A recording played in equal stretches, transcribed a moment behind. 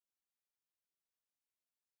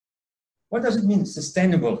What does it mean,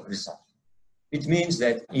 sustainable result? It means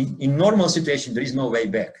that in normal situation, there is no way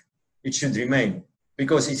back. It should remain.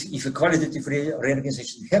 Because if a qualitative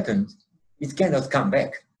reorganization happened, it cannot come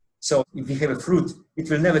back. So if we have a fruit, it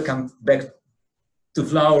will never come back to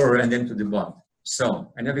flower and then to the bud.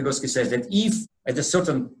 So, and Vygotsky says that if at a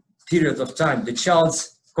certain period of time, the child's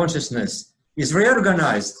consciousness is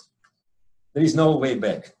reorganized, there is no way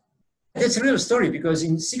back. That's a real story because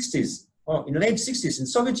in in late 60s, in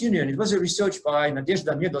Soviet Union, it was a research by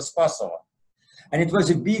Nadezhda Nedospasova. And it was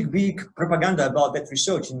a big propaganda about that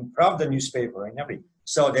research in Pravda newspaper and everything.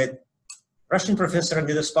 So that Russian professor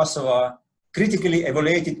Nedospasova critically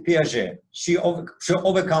evaluated Piaget. She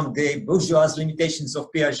overcome the bourgeois limitations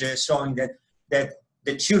of Piaget, showing that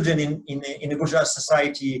the children in a bourgeois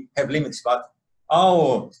society have limits, but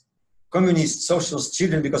our communist socialist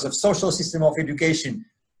children, because of social system of education,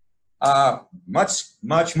 are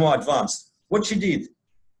much more advanced. What she did,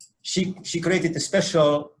 she created a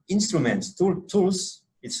special instruments, tools.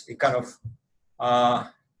 It's a kind of,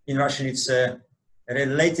 in Russian, it's a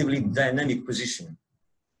relatively dynamic position.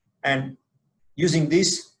 And using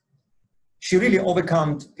this, she really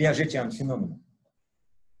overcome Piagetian phenomenon.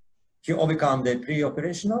 She overcome the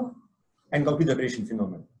pre-operational and complete operation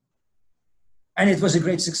phenomenon. And it was a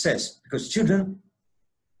great success because children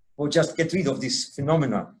would just get rid of this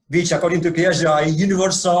phenomena, which according to Piaget are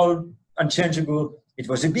universal, unchangeable. It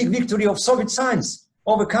was a big victory of Soviet science,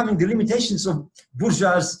 overcoming the limitations of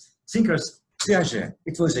bourgeois thinkers, Piaget.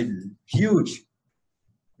 It was a huge,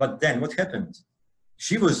 but then what happened?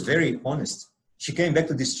 She was very honest. She came back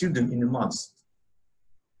to these children in a month.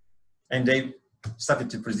 And they started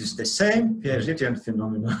to produce the same Piagetian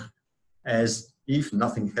phenomena as if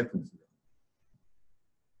nothing happened to them.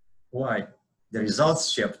 Why? The results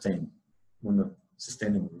she obtained were not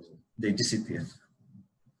sustainable. They disappeared.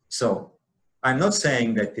 So I'm not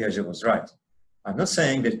saying that Piaget was right. I'm not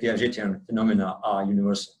saying that Piagetian phenomena are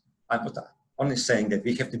universal. I'm only saying that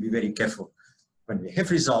we have to be very careful. When we have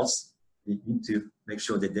results, we need to make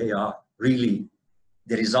sure that they are really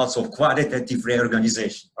the results of qualitative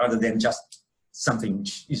reorganization rather than just something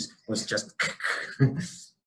which was just